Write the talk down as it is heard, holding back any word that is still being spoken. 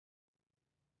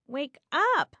Wake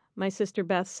up, my sister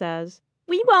Beth says.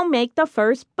 We won't make the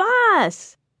first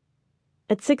bus.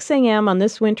 At 6 a.m. on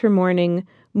this winter morning,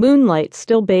 moonlight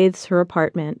still bathes her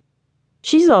apartment.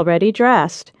 She's already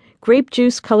dressed, grape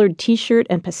juice-colored t-shirt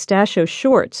and pistachio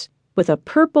shorts, with a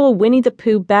purple Winnie the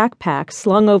Pooh backpack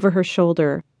slung over her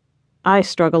shoulder. I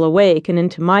struggle awake and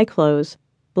into my clothes,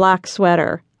 black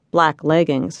sweater, black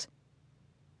leggings.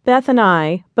 Beth and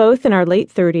I, both in our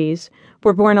late 30s,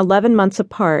 were born 11 months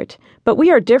apart, but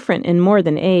we are different in more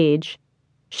than age.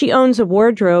 She owns a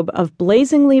wardrobe of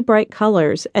blazingly bright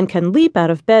colors and can leap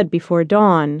out of bed before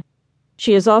dawn.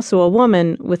 She is also a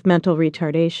woman with mental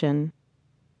retardation.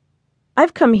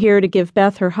 I've come here to give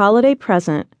Beth her holiday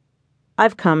present.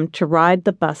 I've come to ride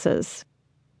the buses.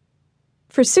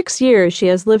 For 6 years, she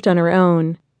has lived on her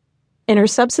own. In her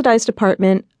subsidized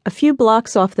apartment, a few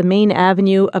blocks off the main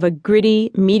avenue of a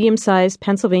gritty, medium-sized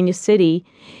Pennsylvania city,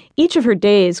 each of her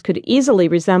days could easily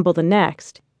resemble the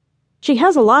next. She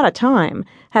has a lot of time,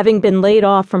 having been laid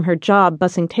off from her job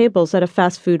bussing tables at a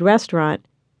fast food restaurant.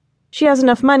 She has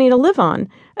enough money to live on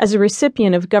as a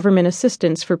recipient of government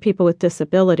assistance for people with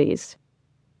disabilities.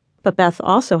 But Beth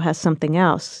also has something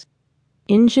else: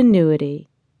 ingenuity.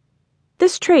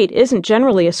 This trait isn't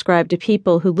generally ascribed to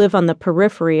people who live on the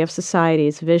periphery of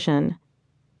society's vision.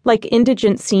 Like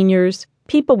indigent seniors,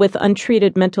 people with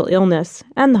untreated mental illness,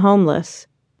 and the homeless,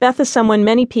 Beth is someone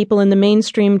many people in the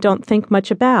mainstream don't think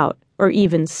much about or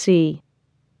even see.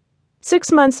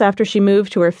 6 months after she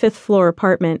moved to her 5th-floor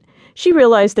apartment, she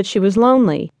realized that she was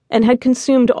lonely and had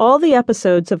consumed all the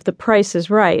episodes of The Price is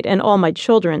Right and All My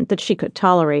Children that she could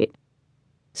tolerate.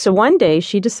 So one day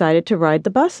she decided to ride the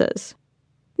buses.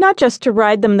 Not just to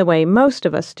ride them the way most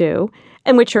of us do,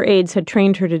 and which her aides had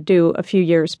trained her to do a few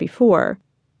years before.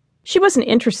 She wasn't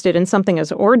interested in something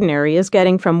as ordinary as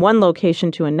getting from one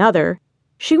location to another.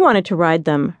 She wanted to ride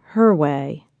them her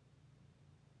way.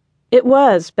 It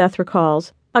was, Beth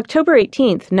recalls, October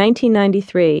 18th,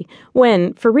 1993,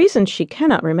 when, for reasons she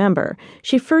cannot remember,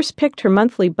 she first picked her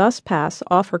monthly bus pass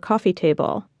off her coffee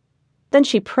table. Then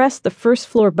she pressed the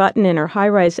first-floor button in her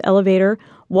high-rise elevator,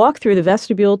 walked through the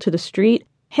vestibule to the street,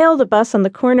 hailed a bus on the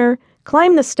corner,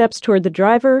 climbed the steps toward the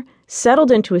driver,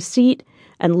 settled into a seat,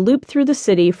 and looped through the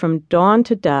city from dawn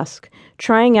to dusk,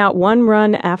 trying out one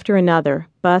run after another,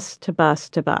 bus to bus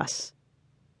to bus.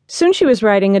 Soon she was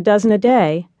riding a dozen a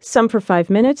day, some for 5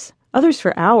 minutes, others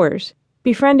for hours,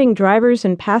 befriending drivers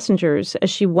and passengers as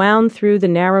she wound through the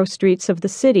narrow streets of the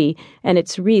city and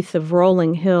its wreath of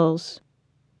rolling hills.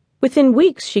 Within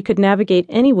weeks, she could navigate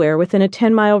anywhere within a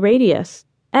 10-mile radius.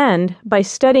 And, by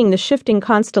studying the shifting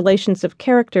constellations of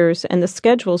characters and the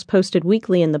schedules posted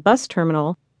weekly in the bus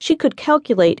terminal, she could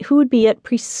calculate who would be at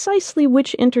precisely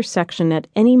which intersection at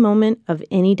any moment of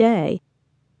any day.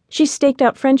 She staked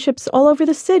out friendships all over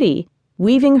the city,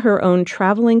 weaving her own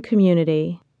traveling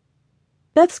community.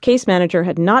 Beth's case manager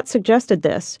had not suggested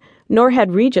this, nor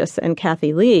had Regis and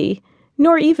Kathy Lee,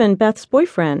 nor even Beth's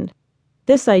boyfriend.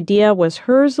 This idea was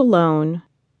hers alone.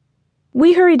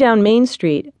 We hurry down Main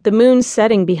Street, the moon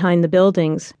setting behind the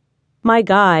buildings. My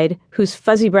guide, whose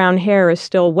fuzzy brown hair is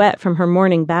still wet from her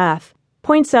morning bath,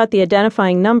 points out the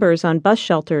identifying numbers on bus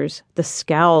shelters, the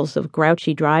scowls of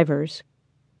grouchy drivers.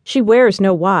 She wears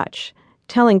no watch,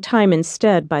 telling time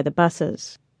instead by the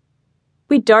buses.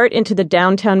 We dart into the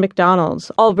downtown McDonald's,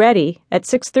 already, at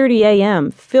 6:30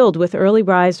 a.m., filled with early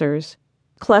risers,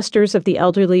 clusters of the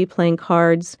elderly playing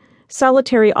cards,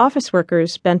 solitary office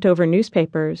workers bent over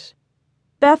newspapers.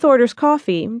 Beth orders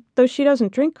coffee, though she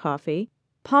doesn't drink coffee,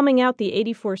 palming out the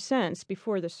 84 cents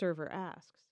before the server asks.